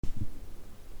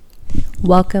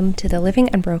Welcome to the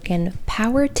Living Unbroken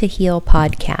Power to Heal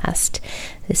podcast.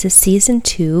 This is season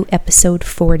 2, episode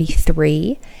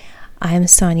 43. I'm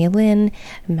Sonia Lynn,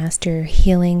 master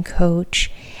healing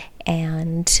coach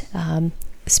and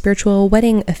spiritual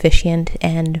wedding officiant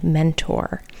and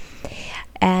mentor.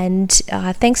 And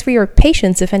thanks for your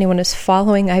patience. If anyone is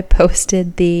following, I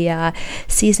posted the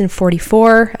season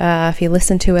 44. If you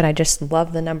listen to it, I just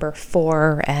love the number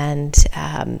 4 and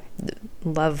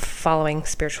love following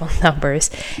spiritual numbers.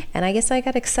 And I guess I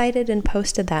got excited and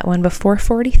posted that one before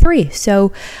 43.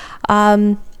 So,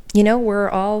 we're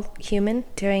all human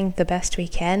doing the best we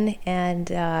can.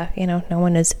 And, no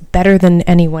one is better than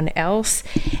anyone else.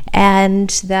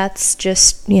 And that's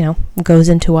just, goes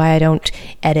into why I don't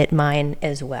edit mine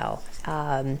as well.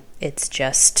 It's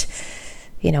just,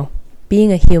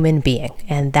 being a human being,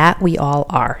 and that we all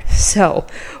are. So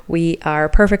we are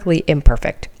perfectly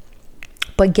imperfect.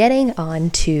 But getting on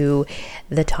to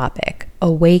the topic,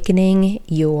 awakening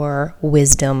your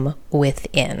wisdom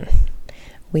within.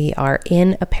 We are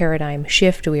in a paradigm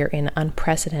shift. We are in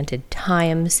unprecedented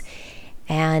times,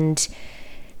 and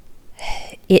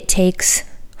it takes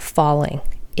falling.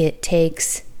 It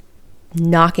takes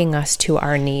knocking us to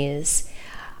our knees.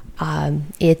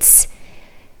 It's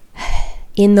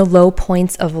in the low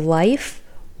points of life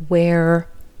where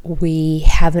we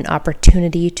have an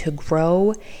opportunity to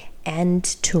grow and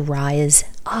to rise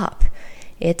up.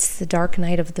 It's the dark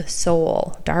night of the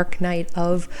soul, dark night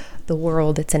of the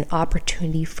world. It's an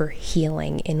opportunity for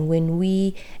healing. And when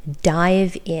we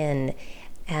dive in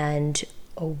and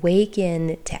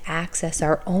awaken to access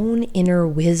our own inner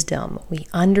wisdom, we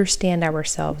understand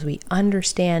ourselves, we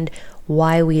understand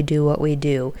why we do what we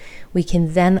do. We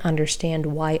can then understand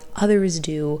why others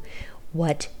do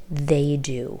what they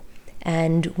do.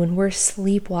 And when we're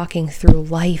sleepwalking through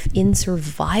life in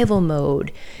survival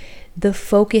mode, the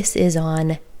focus is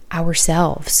on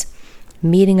ourselves,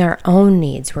 meeting our own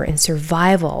needs. We're in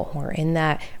survival. We're in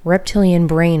that reptilian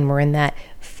brain. We're in that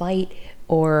fight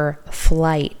or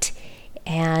flight.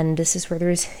 And this is where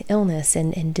there's illness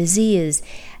and disease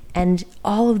and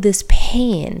all of this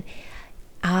pain.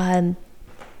 And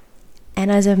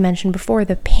as I've mentioned before,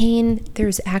 the pain,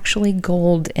 there's actually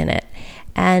gold in it.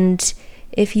 And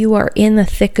if you are in the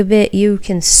thick of it, you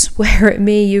can swear at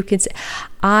me. You can say,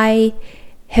 I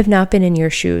have not been in your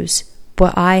shoes,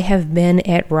 but I have been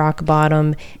at rock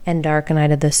bottom and dark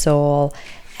night of the soul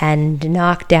and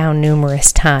knocked down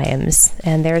numerous times.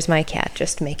 And there's my cat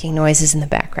just making noises in the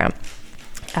background.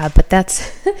 But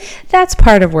that's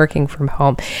part of working from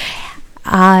home.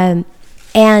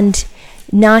 And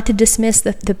not to dismiss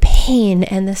the pain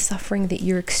and the suffering that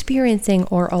you're experiencing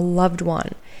or a loved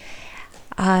one.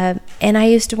 And I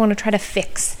used to want to try to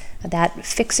fix that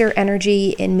fixer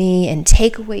energy in me and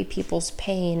take away people's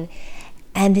pain.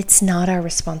 And it's not our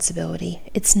responsibility.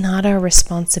 It's not our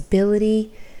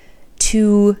responsibility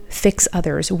to fix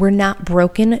others. We're not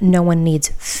broken. No one needs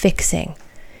fixing.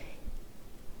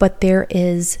 But there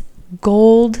is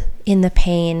gold in the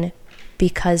pain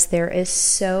because there is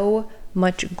so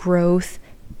much growth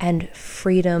and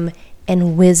freedom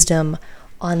and wisdom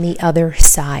on the other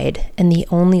side. And the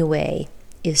only way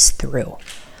is through.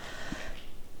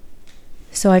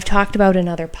 So I've talked about in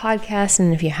other podcasts,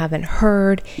 and if you haven't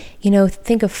heard,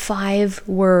 think of 5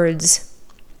 words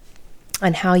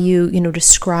on how you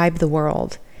describe the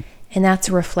world. And that's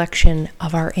a reflection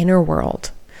of our inner world.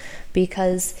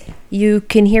 Because you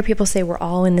can hear people say we're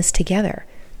all in this together,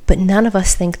 but none of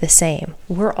us think the same.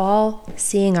 We're all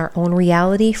seeing our own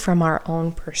reality from our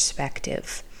own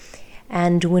perspective.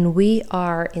 And when we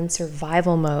are in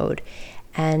survival mode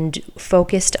and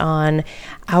focused on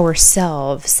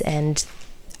ourselves and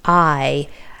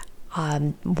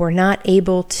we're not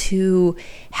able to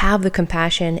have the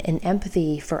compassion and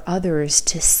empathy for others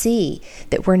to see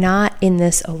that we're not in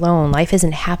this alone. Life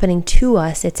isn't happening to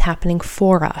us, it's happening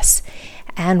for us.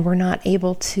 And we're not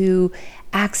able to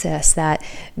access that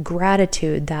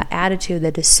gratitude, that attitude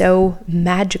that is so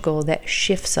magical that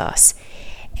shifts us.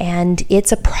 And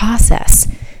it's a process.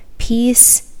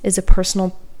 Peace is a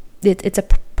personal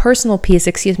peace,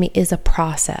 is a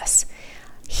process.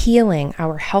 Healing,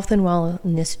 our health and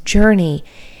wellness journey,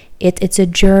 it's a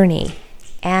journey.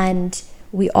 And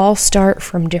we all start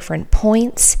from different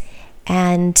points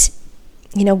and,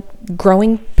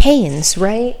 growing pains,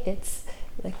 right?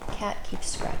 The cat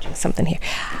keeps scratching something here.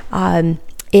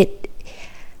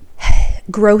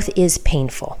 Growth is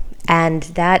painful, and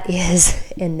that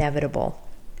is inevitable.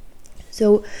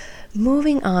 So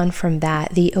moving on from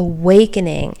that, the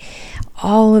awakening,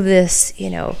 all of this,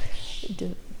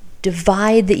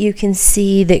 divide that you can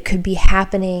see that could be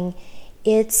happening,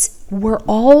 we're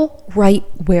all right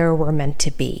where we're meant to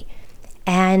be.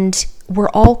 And we're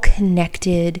all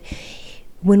connected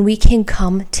when we can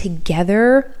come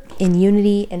together in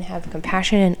unity and have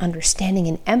compassion and understanding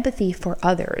and empathy for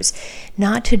others,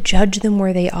 not to judge them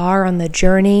where they are on the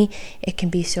journey. It can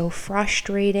be so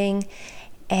frustrating,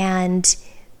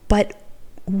 but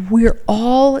we're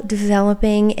all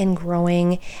developing and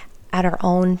growing at our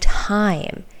own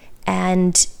time,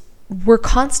 and we're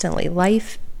constantly,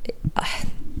 life,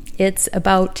 it's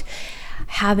about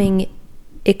having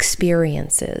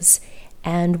experiences,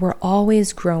 and we're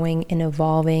always growing and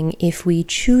evolving if we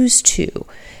choose to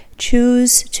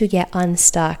get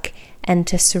unstuck and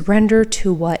to surrender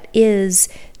to what is,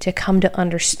 to come to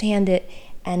understand it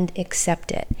and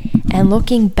accept it. And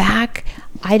looking back,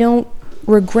 I don't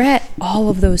regret all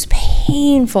of those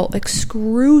painful,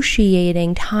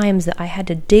 excruciating times that I had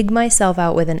to dig myself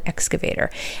out with an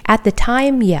excavator. At the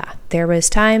time, yeah, there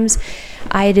was times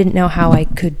I didn't know how I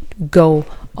could go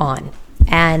on.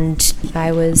 And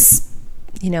I was,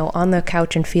 on the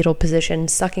couch in fetal position,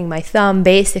 sucking my thumb,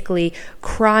 basically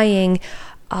crying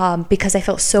because I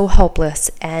felt so helpless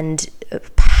and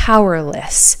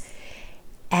powerless.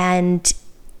 And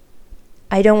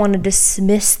I don't want to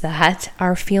dismiss that.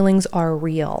 Our feelings are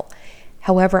real.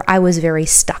 However, I was very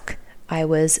stuck. I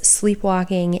was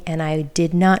sleepwalking, and I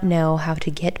did not know how to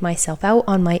get myself out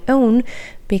on my own,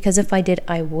 because if I did,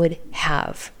 I would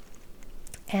have.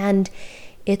 And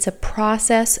it's a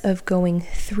process of going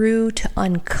through to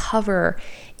uncover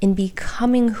and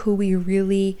becoming who we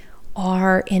really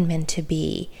are and meant to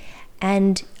be.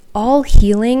 And all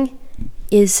healing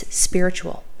is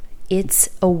spiritual. It's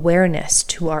awareness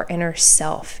to our inner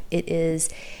self. It is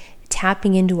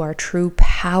tapping into our true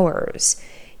powers.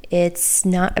 It's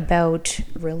not about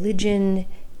religion.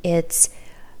 It's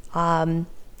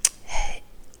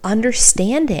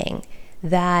understanding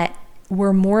that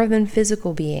we're more than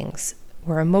physical beings.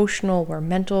 We're emotional, we're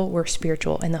mental, we're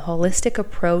spiritual. And the holistic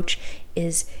approach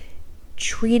is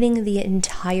treating the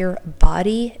entire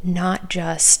body, not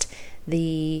just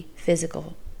the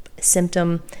physical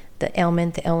symptom, the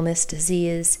ailment, the illness,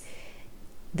 disease,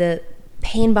 the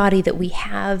pain body that we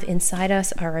have inside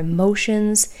us, our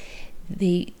emotions.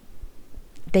 They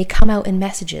come out in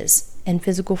messages in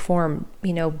physical form,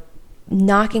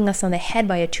 knocking us on the head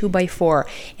by a 2x4,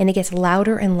 and it gets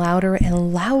louder and louder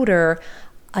and louder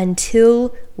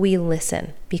until we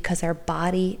listen, because our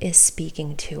body is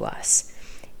speaking to us.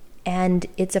 And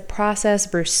it's a process.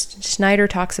 Bruce Schneider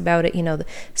talks about it, the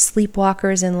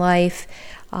sleepwalkers in life,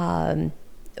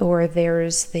 or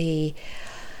there's the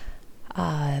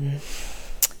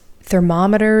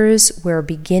thermometers. We're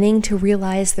beginning to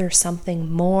realize there's something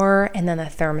more, and then the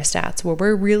thermostats,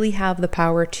 where we really have the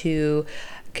power to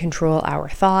control our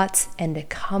thoughts and to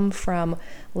come from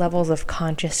levels of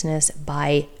consciousness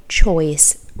by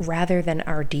choice rather than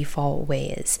our default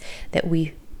ways. That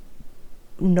we,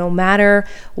 no matter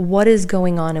what is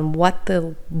going on and what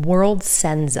the world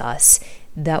sends us,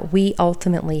 that we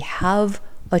ultimately have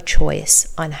a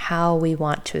choice on how we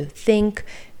want to think,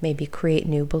 maybe create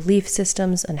new belief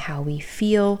systems on how we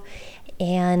feel,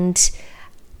 and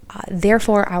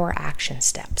therefore our action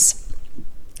steps.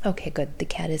 Okay, good. The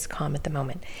cat is calm at the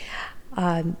moment.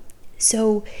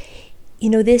 So,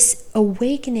 this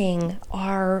awakening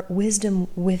our wisdom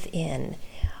within,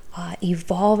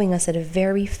 evolving us at a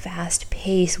very fast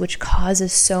pace, which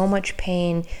causes so much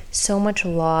pain, so much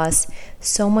loss,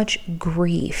 so much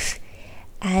grief.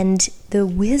 And the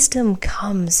wisdom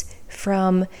comes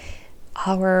from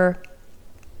our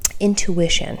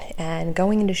intuition and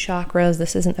going into chakras.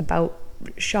 This isn't about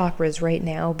chakras right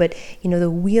now, but the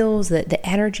wheels, the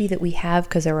energy that we have,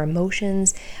 because our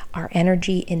emotions are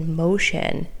energy in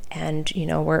motion, and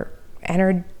we're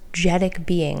energetic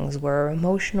beings, we're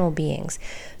emotional beings.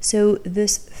 So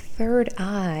this third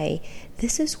eye,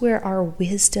 this is where our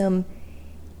wisdom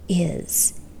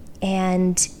is.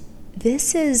 And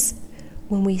this is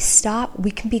when we stop, we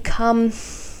can become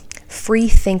free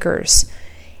thinkers,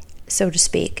 so to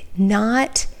speak,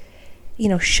 not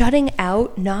shutting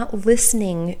out, not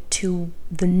listening to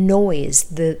the noise,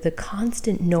 the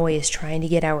constant noise trying to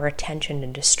get our attention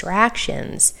and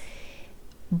distractions,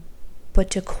 but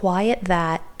to quiet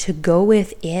that, to go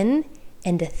within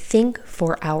and to think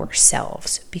for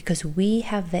ourselves, because we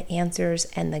have the answers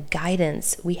and the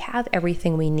guidance. We have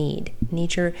everything we need.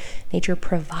 Nature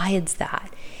provides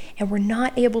that. And we're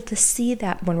not able to see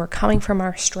that when we're coming from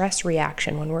our stress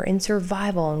reaction, when we're in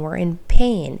survival and we're in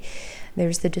pain.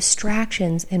 There's the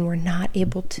distractions, and we're not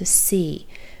able to see.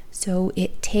 So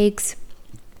it takes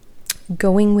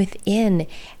going within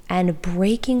and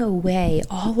breaking away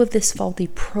all of this faulty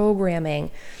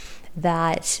programming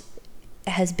that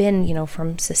has been,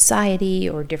 from society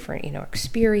or different,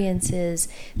 experiences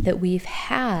that we've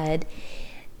had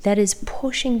that is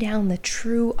pushing down the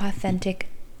true, authentic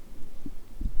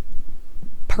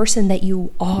person that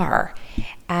you are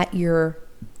at your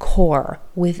core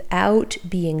without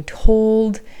being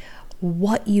told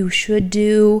what you should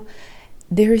do.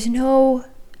 There's no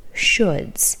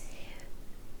shoulds.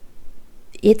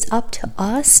 It's up to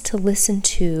us to listen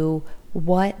to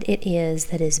what it is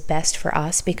that is best for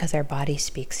us because our body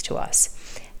speaks to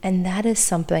us. And that is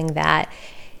something that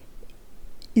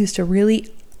used to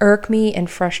really irk me and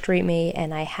frustrate me,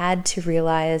 and I had to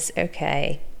realize,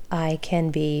 okay, I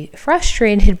can be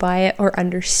frustrated by it or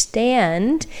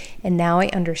understand, and now I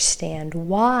understand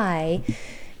why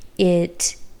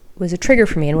it was a trigger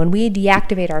for me. And when we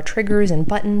deactivate our triggers and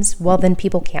buttons, well, then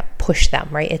people can't push them,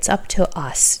 right? It's up to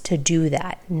us to do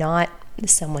that, not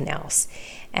someone else.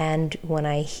 And when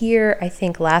I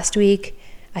think last week,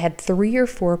 I had 3 or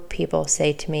 4 people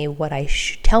say to me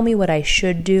tell me what I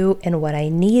should do and what I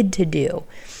need to do.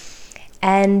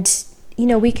 And,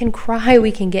 we can cry,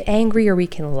 we can get angry, or we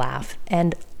can laugh.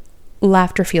 And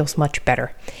laughter feels much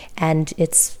better. And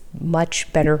it's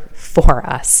much better for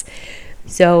us.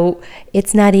 So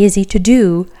it's not easy to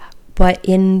do, but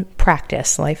in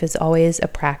practice, life is always a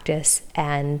practice.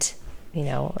 And,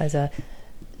 as a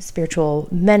spiritual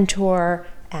mentor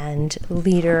and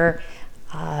leader,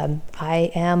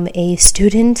 I am a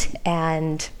student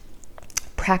and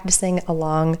practicing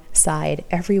alongside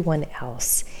everyone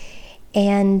else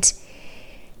and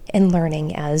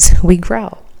learning as we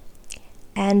grow.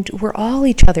 And we're all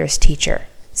each other's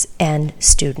teachers and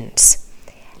students.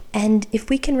 And if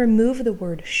we can remove the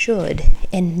word should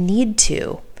and need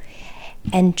to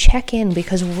and check in,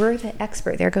 because we're the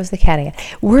expert, there goes the cat again,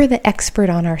 we're the expert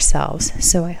on ourselves.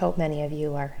 So I hope many of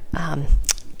you are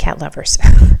cat lovers.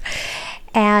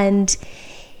 And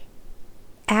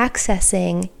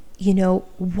accessing,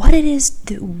 what it is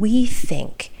that we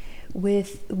think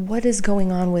with what is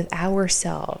going on with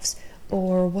ourselves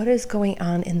or what is going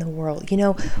on in the world.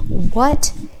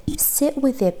 Sit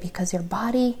with it, because your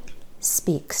body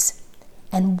speaks.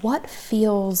 And what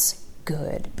feels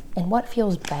good and what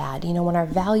feels bad. When our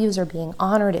values are being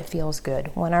honored, it feels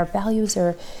good. When our values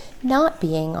are not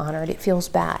being honored, it feels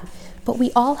bad. But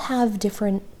we all have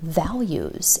different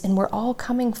values, and we're all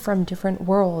coming from different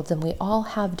worlds, and we all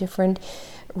have different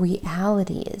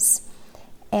realities.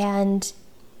 And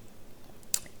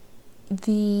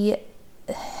the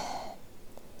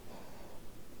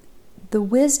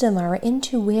wisdom, our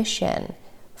intuition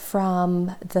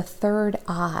from the third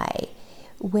eye,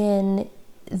 when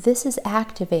this is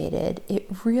activated, it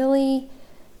really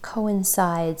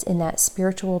coincides in that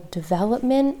spiritual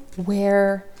development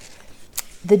where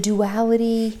the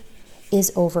duality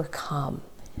is overcome.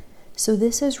 So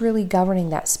this is really governing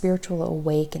that spiritual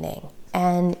awakening,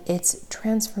 and it's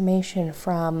transformation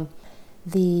from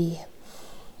the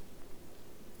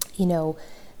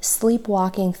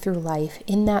sleepwalking through life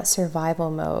in that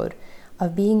survival mode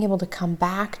of being able to come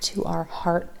back to our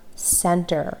heart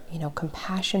center,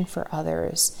 compassion for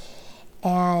others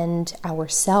and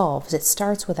ourselves. It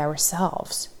starts with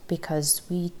ourselves, because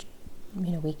we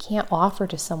can't offer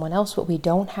to someone else what we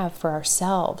don't have for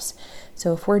ourselves.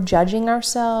 So if we're judging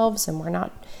ourselves and we're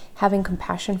not having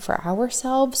compassion for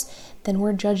ourselves, then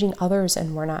we're judging others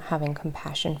and we're not having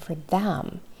compassion for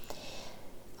them.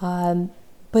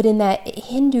 But in that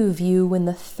Hindu view, when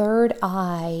the third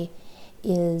eye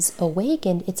is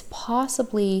awakened, it's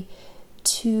possible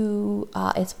to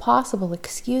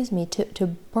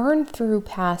burn through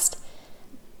past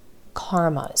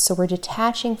karma. So we're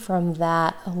detaching from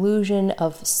that illusion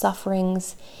of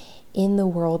sufferings in the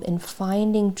world and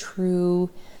finding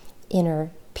true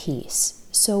inner peace.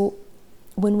 So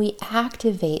when we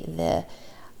activate the,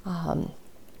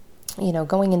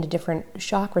 going into different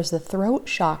chakras, the throat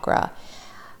chakra,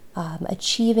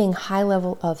 achieving high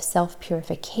level of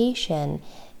self-purification,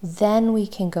 then we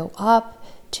can go up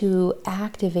to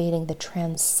activating the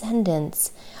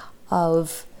transcendence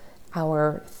of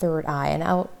our third eye.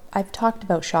 And I've talked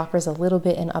about chakras a little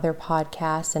bit in other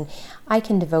podcasts, and I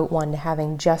can devote one to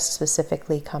having just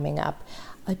specifically coming up,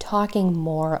 talking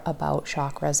more about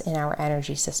chakras in our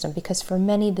energy system, because for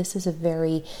many this is a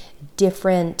very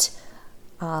different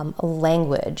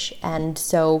language. And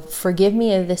so forgive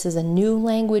me if this is a new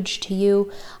language to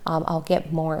you. I'll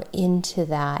get more into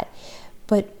that.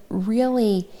 But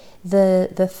really,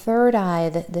 the third eye,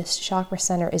 this chakra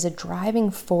center, is a driving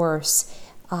force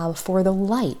for the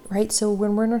light, right? So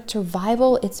when we're in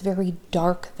survival, it's very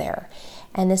dark there.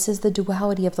 And this is the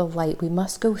duality of the light. We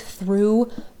must go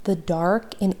through the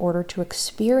dark in order to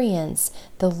experience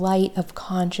the light of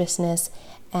consciousness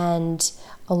and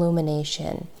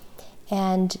illumination.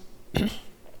 And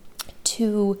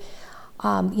to,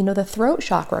 the throat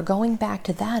chakra, going back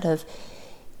to that of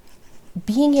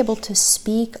being able to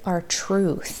speak our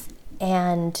truth.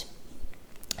 And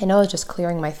I know I was just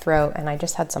clearing my throat, and I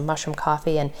just had some mushroom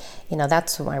coffee, and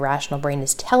that's what my rational brain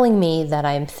is telling me that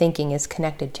I'm thinking is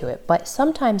connected to it. But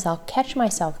sometimes I'll catch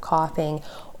myself coughing,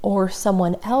 or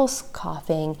someone else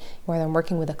coughing where I'm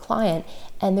working with a client,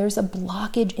 and there's a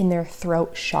blockage in their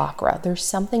throat chakra. There's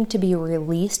something to be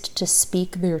released to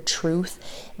speak their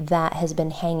truth that has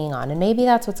been hanging on. And maybe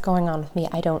that's what's going on with me.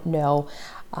 I don't know.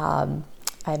 I'm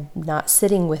not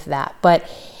sitting with that. But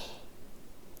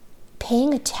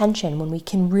paying attention when we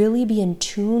can really be in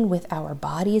tune with our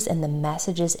bodies and the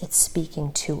messages it's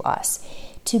speaking to us,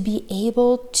 to be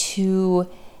able to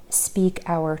speak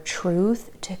our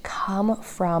truth, to come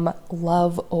from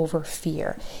love over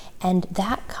fear. And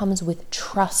that comes with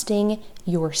trusting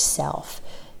yourself,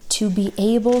 to be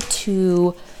able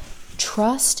to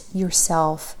trust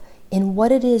yourself in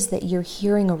what it is that you're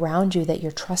hearing around you that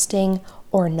you're trusting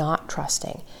or not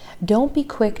trusting. Don't be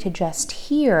quick to just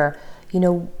hear,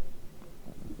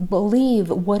 believe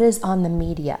what is on the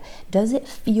media. Does it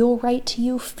feel right to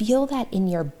you? Feel that in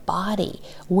your body.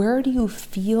 Where do you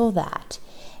feel that?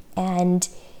 And,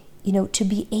 to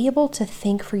be able to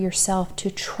think for yourself, to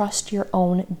trust your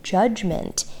own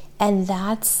judgment. And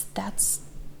that's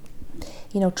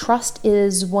trust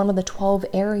is one of the 12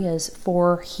 areas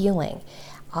for healing.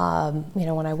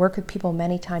 When I work with people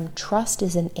many times, trust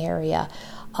is an area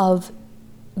of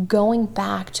going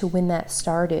back to when that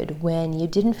started, when you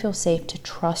didn't feel safe to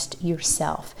trust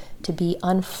yourself, to be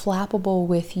unflappable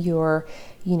with your,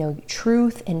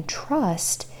 truth and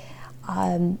trust,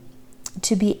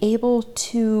 to be able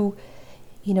to,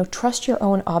 trust your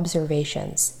own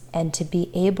observations, and to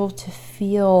be able to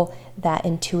feel that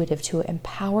intuitive, to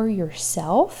empower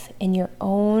yourself in your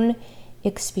own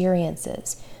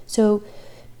experiences. So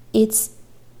it's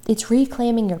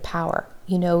reclaiming your power,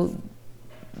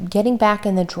 getting back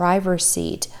in the driver's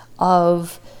seat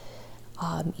of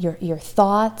your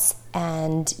thoughts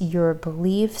and your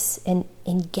beliefs, and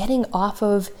getting off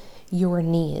of your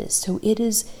knees. So it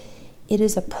is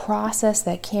a process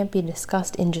that can't be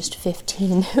discussed in just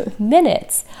 15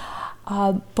 minutes.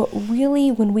 But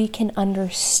really, when we can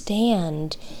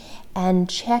understand and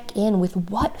check in with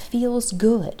what feels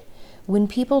good, when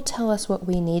people tell us what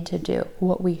we need to do,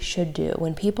 what we should do,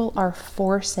 when people are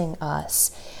forcing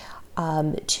us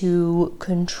to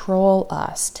control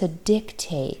us, to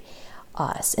dictate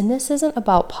us. And this isn't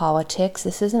about politics.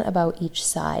 This isn't about each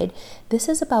side. This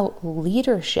is about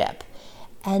leadership.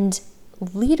 And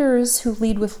leaders who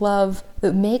lead with love,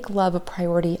 that make love a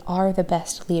priority, are the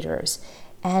best leaders.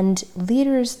 And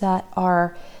leaders that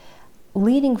are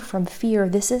leading from fear,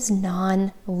 this is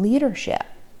non-leadership.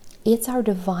 It's our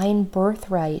divine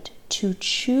birthright to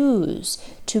choose,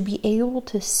 to be able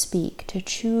to speak, to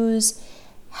choose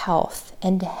health,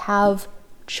 and to have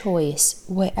choice,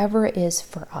 whatever it is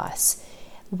for us.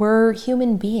 We're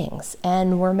human beings,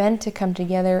 and we're meant to come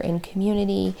together in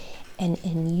community and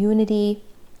in unity,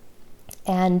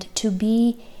 and to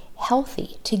be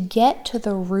healthy, to get to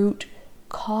the root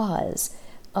cause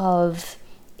of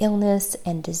illness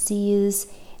and disease.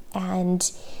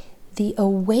 And the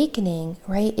awakening,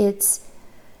 right? It's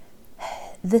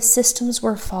the systems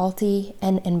were faulty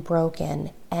and broken,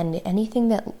 and anything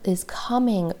that is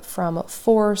coming from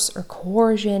force or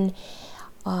coercion,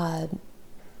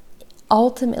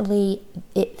 ultimately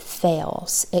it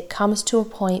fails. It comes to a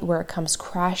point where it comes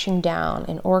crashing down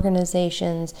in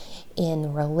organizations,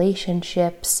 in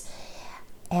relationships,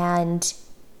 and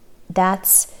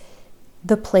that's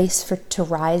the place to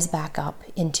rise back up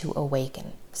and to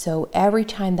awaken. So every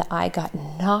time that I got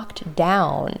knocked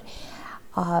down,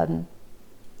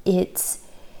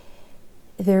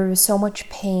 there was so much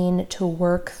pain to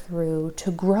work through, to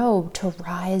grow, to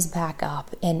rise back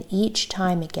up. And each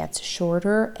time it gets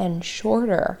shorter and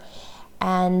shorter.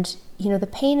 And, the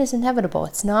pain is inevitable.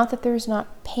 It's not that there's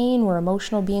not pain. We're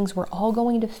emotional beings. We're all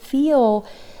going to feel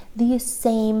these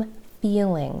same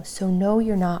feelings. So no,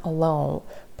 you're not alone.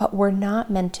 But we're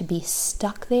not meant to be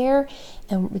stuck there.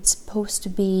 And it's supposed to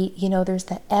be, there's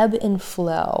the ebb and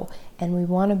flow. And we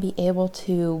want to be able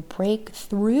to break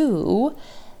through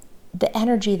the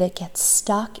energy that gets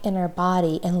stuck in our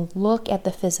body and look at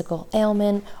the physical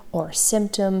ailment or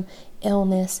symptom,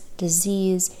 illness,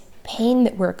 disease, pain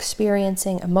that we're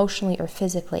experiencing emotionally or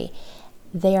physically.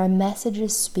 They are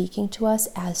messages speaking to us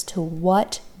as to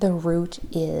what the root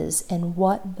is and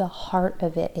what the heart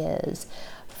of it is,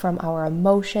 from our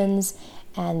emotions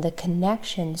and the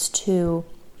connections to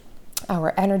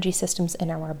our energy systems in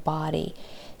our body.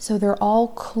 So they're all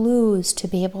clues to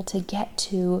be able to get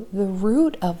to the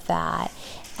root of that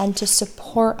and to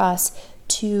support us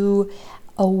to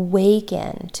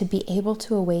awaken, to be able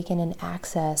to awaken and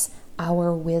access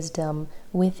our wisdom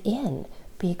within.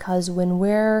 Because when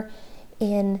we're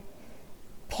in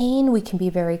pain, we can be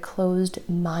very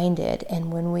closed-minded,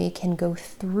 and when we can go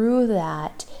through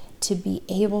that to be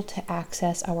able to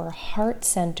access our heart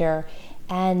center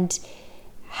and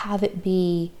have it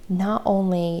be not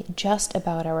only just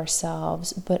about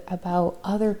ourselves, but about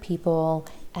other people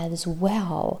as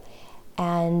well,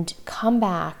 and come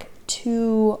back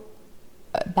to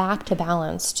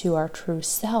balance, to our true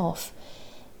self,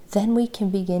 then we can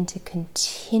begin to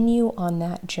continue on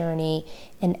that journey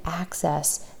and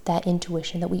access that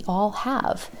intuition that we all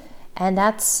have. And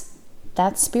that's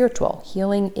spiritual.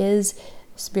 Healing is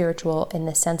spiritual in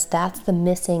the sense that's the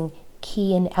missing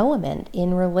key and element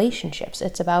in relationships.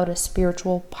 It's about a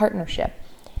spiritual partnership.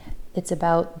 It's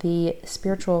about the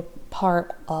spiritual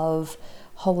part of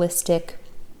holistic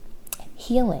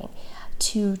healing,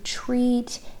 to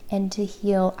treat and to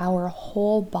heal our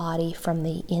whole body from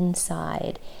the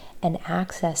inside and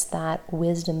access that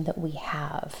wisdom that we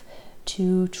have.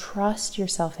 To trust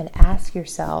yourself and ask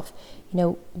yourself,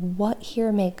 what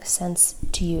here makes sense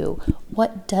to you?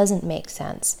 What doesn't make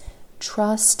sense?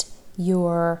 Trust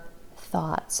your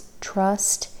thoughts.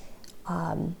 Trust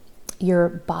your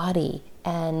body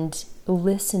and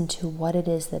listen to what it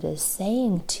is that is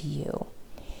saying to you.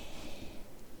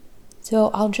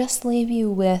 So I'll just leave you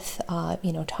with,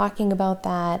 talking about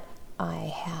that.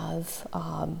 I have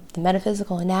the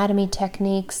metaphysical anatomy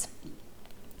techniques.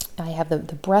 I have the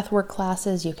breathwork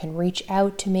classes. You can reach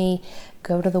out to me.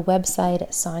 Go to the website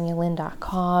at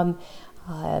sonialynn.com.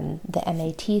 The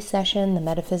MAT session, the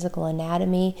metaphysical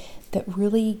anatomy, that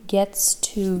really gets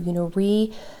to,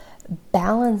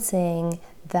 rebalancing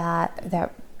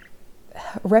that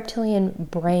reptilian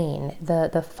brain,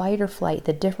 the fight or flight,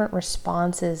 the different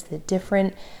responses, the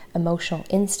different emotional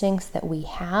instincts that we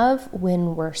have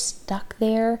when we're stuck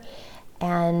there,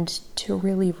 and to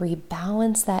really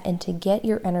rebalance that and to get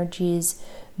your energies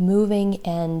moving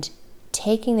and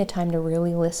taking the time to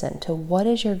really listen to what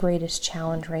is your greatest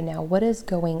challenge right now, what is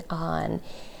going on.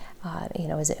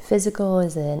 Is it physical?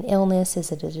 Is it an illness?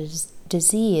 Is it a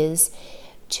disease?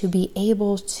 To be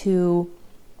able to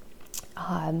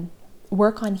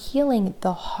work on healing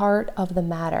the heart of the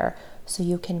matter so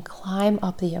you can climb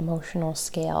up the emotional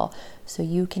scale, so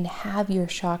you can have your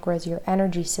chakras, your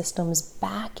energy systems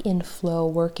back in flow,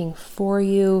 working for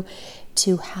you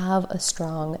to have a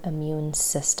strong immune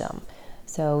system.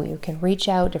 So you can reach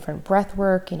out, different breath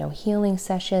work, healing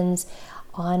sessions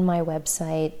on my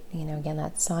website. Again,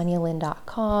 that's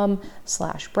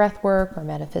sonialynn.com/breathwork or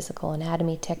metaphysical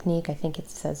anatomy technique. I think it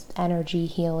says energy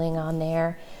healing on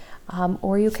there.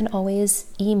 Or you can always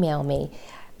email me.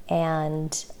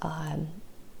 And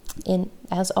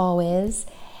as always,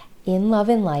 in love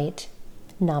and light,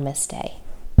 namaste.